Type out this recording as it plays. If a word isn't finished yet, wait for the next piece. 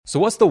So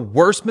what's the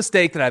worst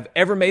mistake that I've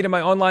ever made in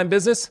my online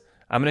business?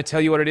 I'm going to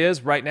tell you what it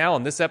is right now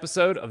on this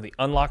episode of the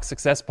Unlock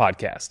Success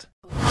Podcast.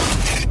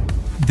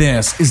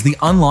 This is the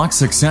Unlock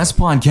Success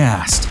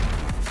Podcast.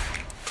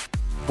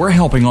 We're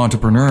helping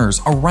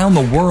entrepreneurs around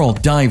the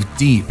world dive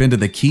deep into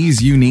the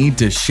keys you need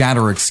to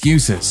shatter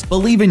excuses,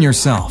 believe in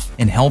yourself,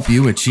 and help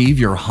you achieve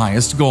your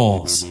highest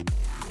goals.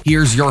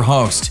 Here's your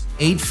host,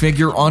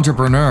 8-figure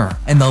entrepreneur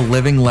and the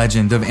living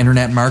legend of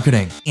internet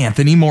marketing,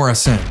 Anthony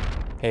Morrison.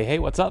 Hey,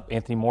 what's up?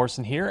 Anthony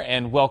Morrison here,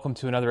 and welcome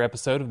to another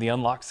episode of the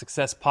Unlock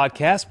Success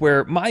Podcast,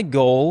 where my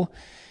goal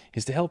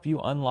is to help you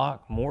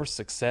unlock more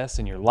success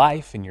in your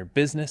life, in your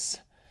business,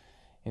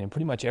 and in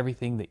pretty much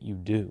everything that you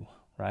do,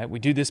 right? We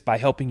do this by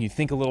helping you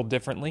think a little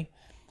differently,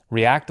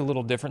 react a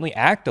little differently,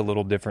 act a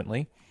little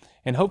differently,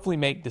 and hopefully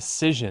make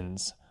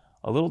decisions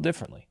a little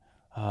differently,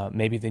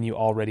 maybe than you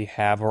already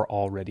have or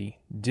already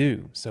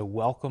do. So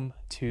welcome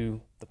to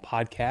the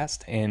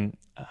podcast, and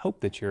I hope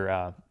that you're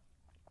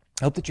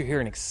here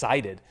and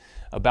excited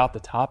about the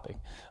topic.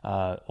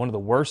 One of the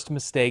worst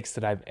mistakes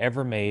that I've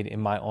ever made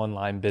in my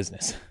online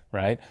business,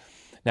 right?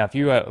 Now, if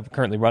you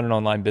currently run an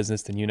online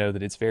business, then you know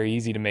that it's very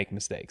easy to make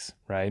mistakes,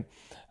 right?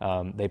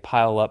 They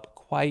pile up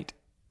quite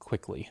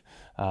quickly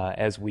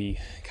as we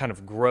kind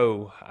of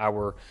grow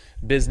our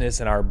business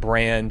and our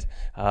brand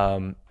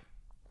on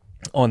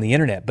the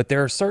internet. But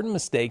there are certain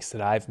mistakes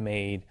that I've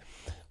made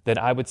that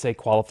I would say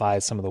qualify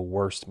as some of the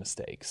worst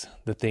mistakes,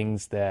 the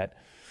things that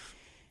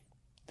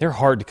they're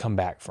hard to come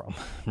back from,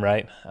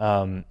 right?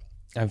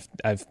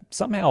 I've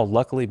somehow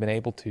luckily been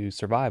able to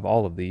survive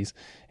all of these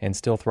and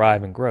still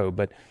thrive and grow.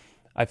 But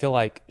I feel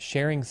like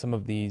sharing some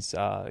of these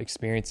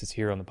experiences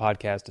here on the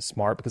podcast is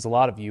smart because a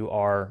lot of you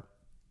are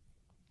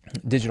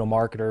digital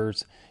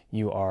marketers,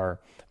 you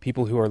are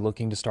people who are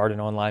looking to start an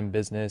online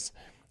business,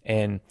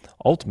 and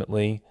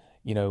ultimately,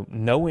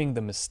 knowing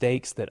the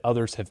mistakes that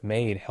others have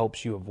made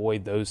helps you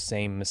avoid those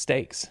same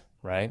mistakes,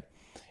 right?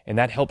 And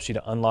that helps you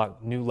to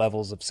unlock new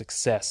levels of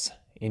success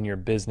in your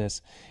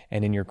business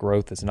and in your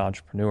growth as an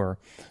entrepreneur.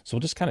 So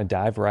we'll just kind of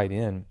dive right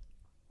in.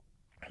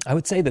 I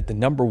would say that the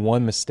number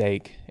one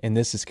mistake, and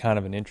this is kind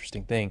of an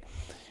interesting thing,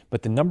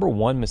 but the number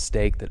one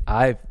mistake that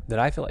I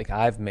feel like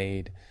I've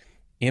made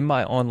in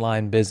my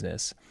online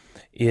business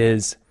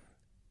is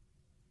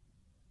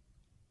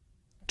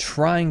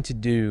trying to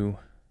do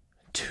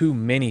too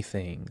many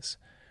things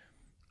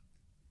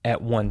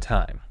at one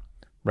time,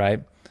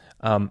 right?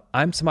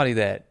 I'm somebody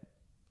that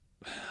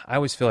I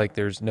always feel like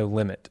there's no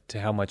limit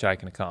to how much I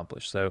can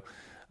accomplish. So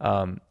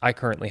I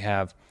currently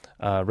have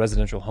a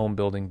residential home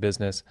building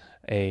business,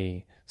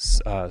 a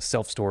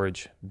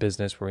self-storage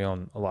business where we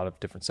own a lot of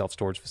different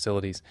self-storage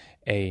facilities,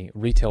 a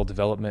retail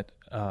development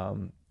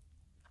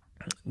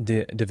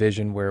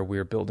division where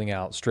we're building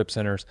out strip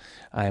centers.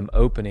 I am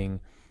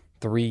opening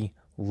 3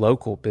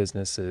 local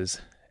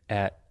businesses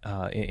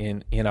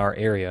in our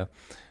area.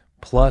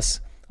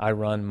 Plus, I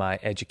run my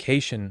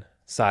education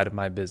side of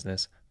my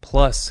business.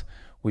 Plus,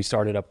 we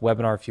started up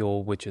Webinar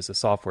Fuel, which is a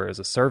software as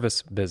a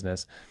service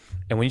business.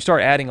 And when you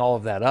start adding all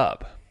of that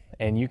up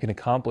and you can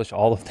accomplish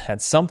all of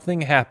that,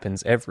 something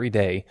happens every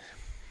day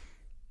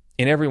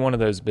in every one of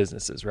those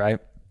businesses, right?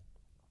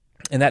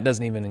 And that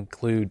doesn't even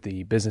include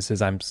the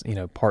businesses I'm,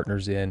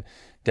 partners in,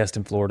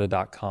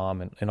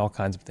 DestinFlorida.com and all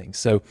kinds of things.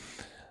 So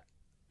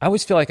I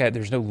always feel like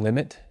there's no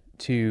limit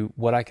to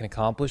what I can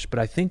accomplish, but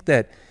I think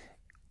that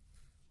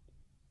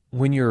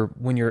when you're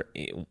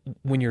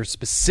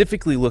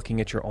specifically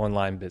looking at your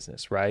online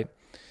business, right?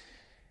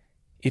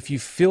 If you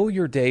fill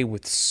your day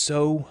with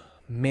so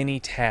many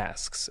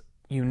tasks,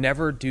 you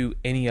never do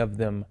any of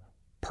them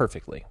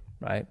perfectly,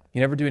 right?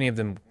 You never do any of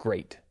them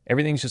great.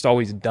 Everything's just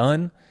always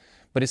done,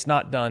 but it's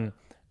not done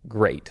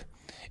great.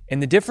 And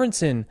the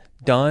difference in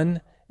done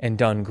and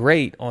done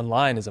great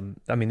online is,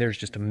 there's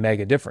just a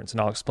mega difference,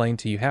 and I'll explain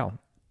to you how.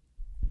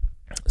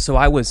 So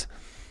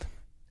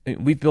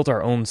we've built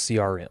our own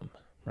CRM,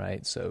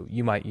 right? So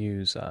you might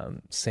use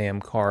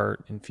Samcart,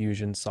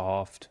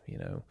 Infusionsoft,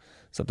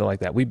 something like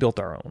that. We built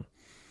our own.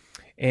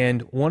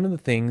 And one of the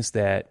things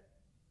that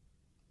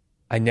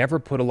I never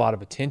put a lot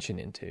of attention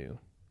into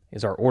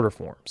is our order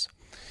forms.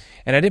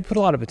 And I didn't put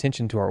a lot of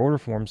attention to our order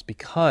forms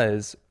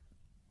because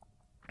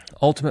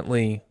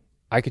ultimately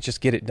I could just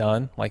get it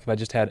done. Like if I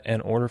just had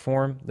an order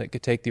form that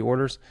could take the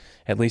orders,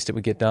 at least it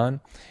would get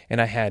done.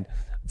 And I had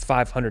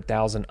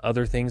 500,000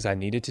 other things I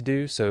needed to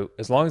do. So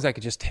as long as I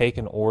could just take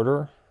an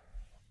order,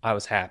 I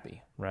was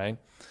happy, right?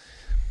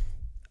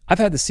 I've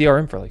had the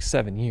CRM for like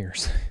 7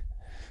 years.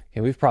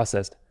 Okay, we've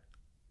processed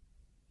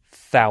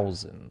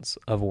thousands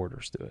of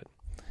orders through it.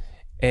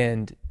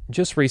 And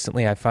just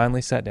recently, I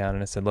finally sat down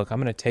and I said, look, I'm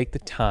going to take the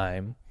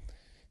time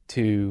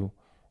to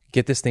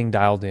get this thing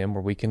dialed in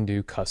where we can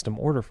do custom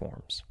order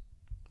forms,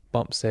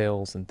 bump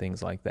sales and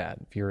things like that.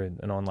 If you're in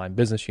an online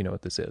business, you know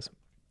what this is.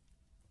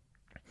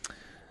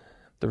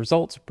 The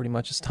results are pretty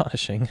much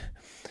astonishing.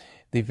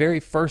 The very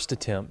first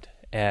attempt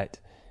at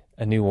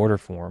a new order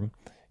form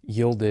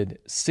yielded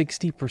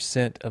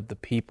 60% of the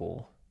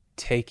people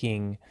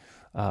taking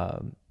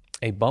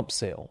a bump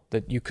sale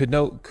that you could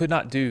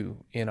not do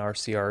in our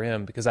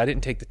CRM because I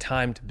didn't take the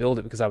time to build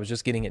it because I was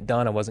just getting it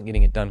done. I wasn't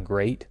getting it done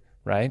great,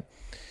 right?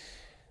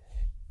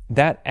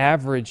 That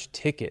average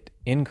ticket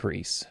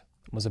increase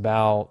was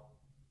about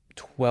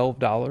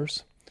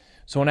 $12.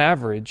 So on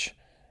average,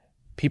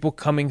 people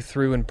coming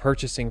through and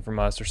purchasing from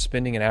us are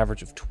spending an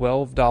average of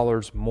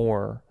 $12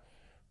 more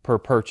per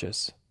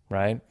purchase,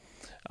 right?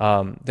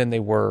 Than they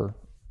were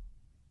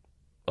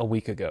a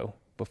week ago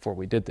before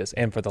we did this,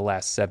 and for the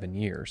last 7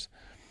 years.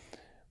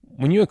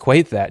 When you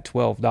equate that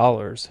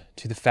 $12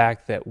 to the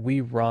fact that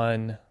we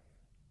run,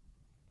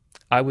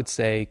 I would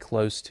say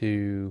close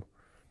to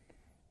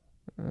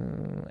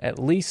at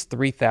least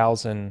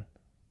 3,000,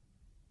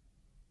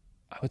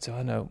 I would say,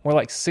 more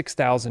like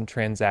 6,000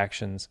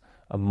 transactions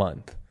a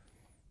month.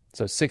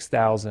 So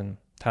 6,000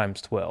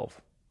 times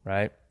 12,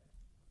 right?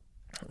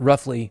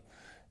 Roughly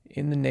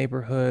in the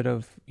neighborhood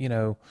of,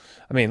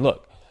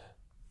 look,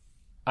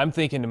 I'm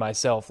thinking to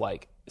myself,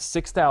 like,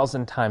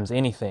 6,000 times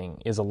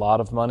anything is a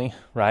lot of money,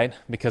 right?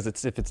 Because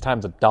if it's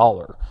times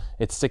 $1,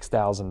 it's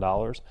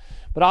 $6,000.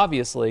 But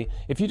obviously,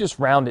 if you just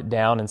round it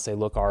down and say,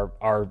 look, our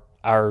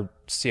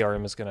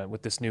CRM is going to,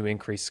 with this new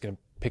increase, is going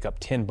to pick up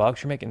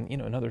 $10, you're making,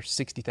 another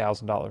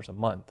 $60,000 a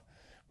month,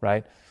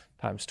 right?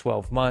 Times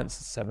 12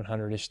 months,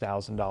 $700-ish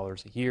thousand a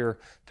year,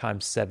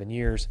 times 7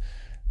 years,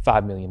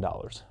 $5 million,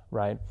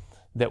 right?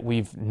 That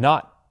we've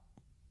not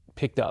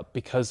picked up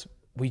because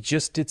we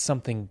just did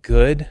something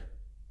good,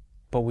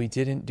 but we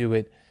didn't do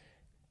it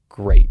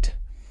great.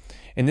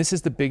 And this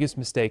is the biggest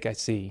mistake I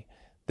see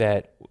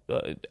that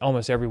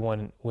almost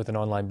everyone with an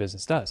online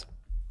business does.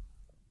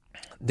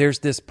 There's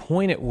this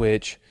point at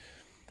which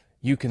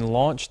you can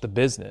launch the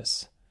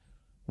business,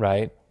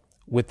 right,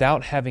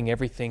 without having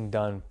everything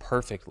done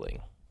perfectly.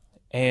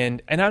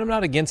 And I'm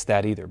not against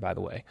that either, by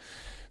the way.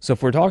 So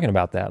if we're talking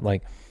about that,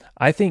 like,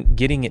 I think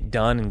getting it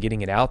done and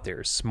getting it out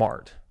there is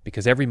smart,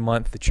 because every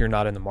month that you're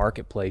not in the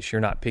marketplace, you're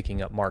not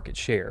picking up market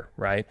share,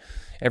 right?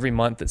 Every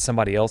month that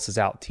somebody else is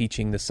out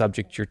teaching the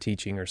subject you're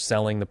teaching or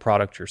selling the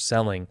product you're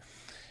selling,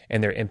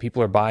 and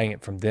people are buying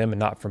it from them and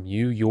not from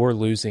you, you're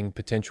losing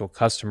potential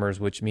customers,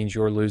 which means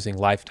you're losing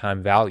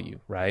lifetime value,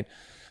 right?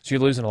 So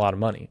you're losing a lot of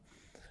money.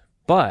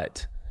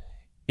 But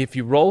if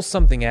you roll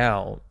something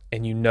out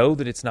and you know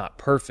that it's not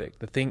perfect,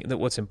 the thing that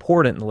what's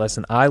important, and the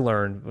lesson I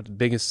learned, the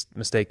biggest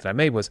mistake that I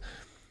made was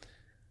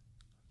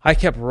I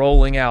kept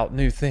rolling out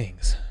new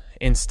things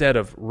instead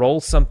of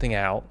roll something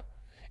out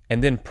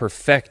and then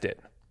perfect it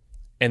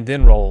and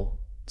then roll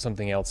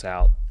something else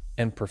out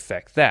and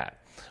perfect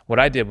that. What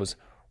I did was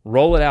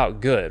roll it out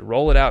good,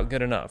 roll it out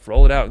good enough,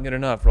 roll it out good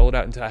enough, roll it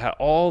out until I had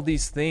all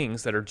these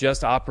things that are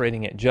just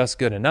operating at just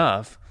good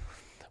enough,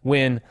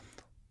 when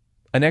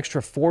an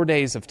extra 4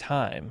 days of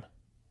time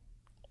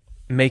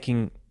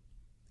making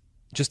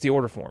just the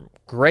order form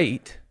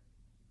great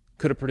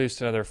could have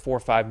produced another $4 or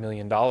 $5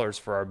 million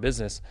for our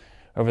business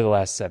over the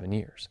last 7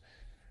 years.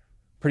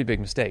 Pretty big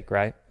mistake,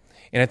 right?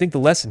 And I think the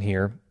lesson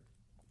here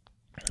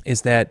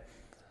is that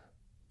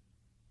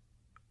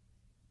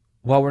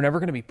while we're never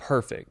going to be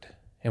perfect,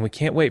 and we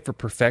can't wait for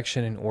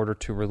perfection in order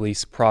to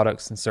release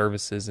products and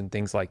services and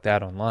things like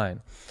that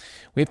online,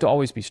 we have to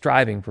always be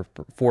striving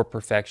for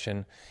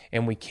perfection,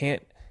 and we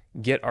can't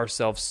get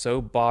ourselves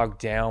so bogged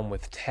down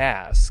with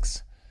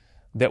tasks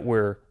that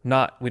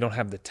we don't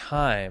have the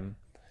time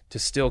to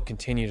still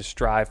continue to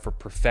strive for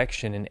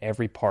perfection in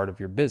every part of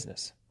your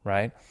business,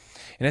 right?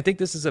 And I think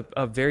this is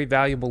a very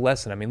valuable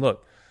lesson. I mean,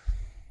 look,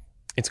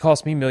 it's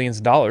cost me millions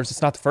of dollars.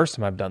 It's not the first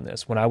time I've done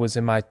this. When I was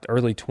in my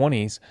early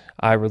 20s,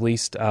 I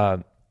released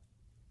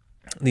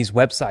these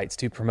websites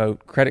to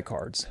promote credit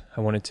cards.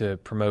 I wanted to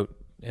promote,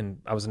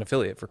 and I was an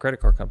affiliate for credit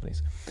card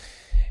companies.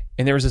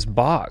 And there was this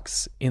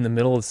box in the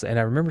middle of this, and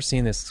I remember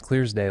seeing this as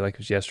clear as day, like it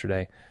was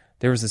yesterday.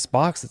 There was this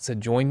box that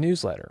said join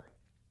newsletter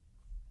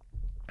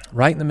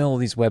right in the middle of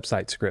these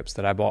website scripts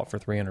that I bought for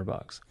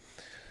 $300.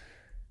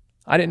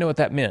 I didn't know what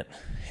that meant,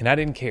 and I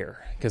didn't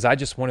care, because I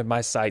just wanted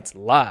my sites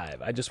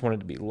live. I just wanted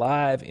to be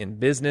live in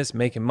business,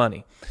 making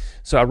money.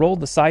 So I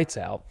rolled the sites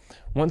out.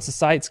 Once the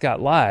sites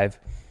got live,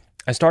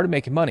 I started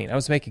making money, and I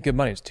was making good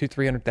money. It was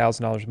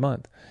 $200,000-$300,000 a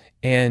month.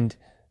 And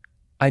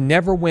I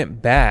never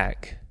went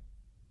back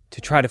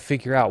to try to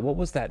figure out what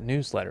was that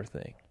newsletter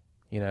thing.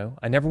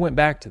 I never went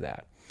back to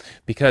that,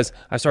 because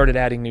I started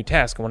adding new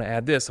tasks. I want to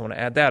add this. I want to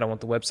add that. I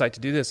want the website to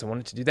do this. I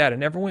want it to do that. I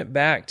never went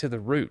back to the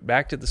root,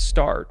 back to the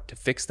start to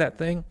fix that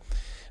thing.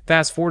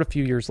 Fast forward a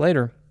few years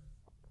later,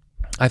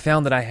 I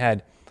found that I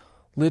had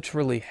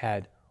literally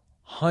had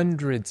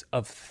hundreds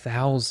of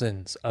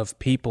thousands of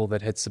people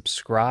that had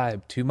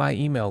subscribed to my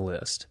email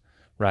list,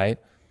 right,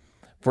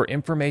 for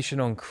information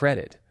on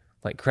credit,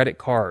 like credit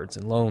cards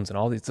and loans and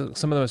all these,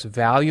 some of the most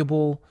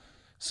valuable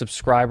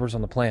subscribers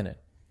on the planet.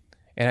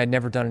 And I'd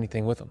never done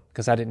anything with them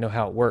because I didn't know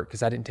how it worked,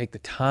 because I didn't take the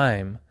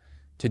time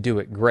to do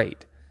it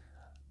great.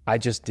 I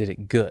just did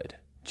it good,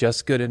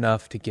 just good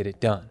enough to get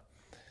it done.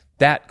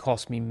 That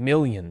cost me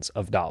millions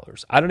of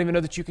dollars. I don't even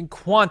know that you can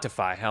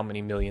quantify how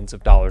many millions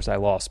of dollars I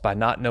lost by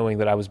not knowing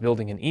that I was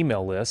building an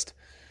email list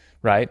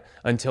right?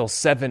 Until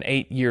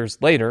 7-8 years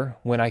later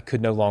when I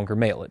could no longer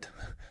mail it,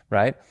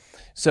 right?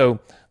 So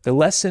the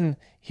lesson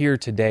here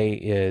today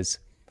is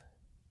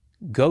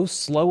go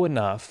slow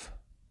enough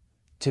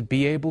to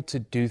be able to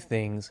do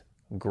things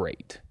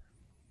great.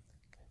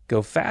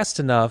 Go fast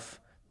enough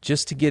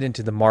just to get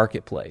into the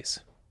marketplace.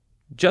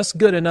 Just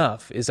good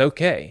enough is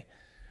okay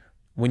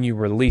when you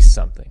release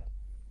something.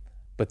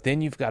 But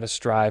then you've got to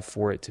strive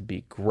for it to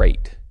be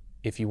great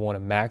if you want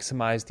to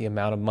maximize the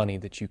amount of money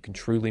that you can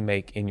truly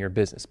make in your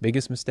business.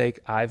 Biggest mistake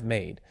I've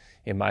made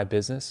in my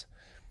business,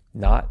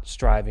 not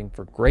striving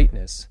for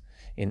greatness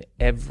in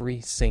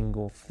every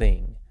single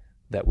thing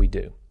that we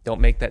do. Don't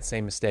make that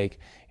same mistake,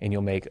 and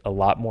you'll make a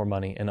lot more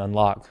money and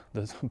unlock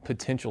the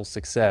potential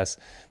success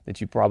that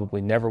you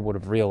probably never would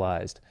have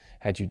realized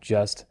had you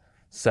just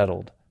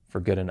settled for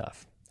good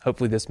enough.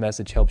 Hopefully this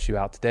message helps you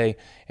out today,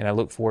 and I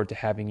look forward to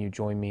having you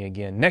join me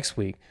again next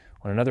week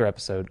on another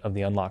episode of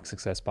the Unlock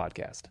Success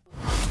Podcast.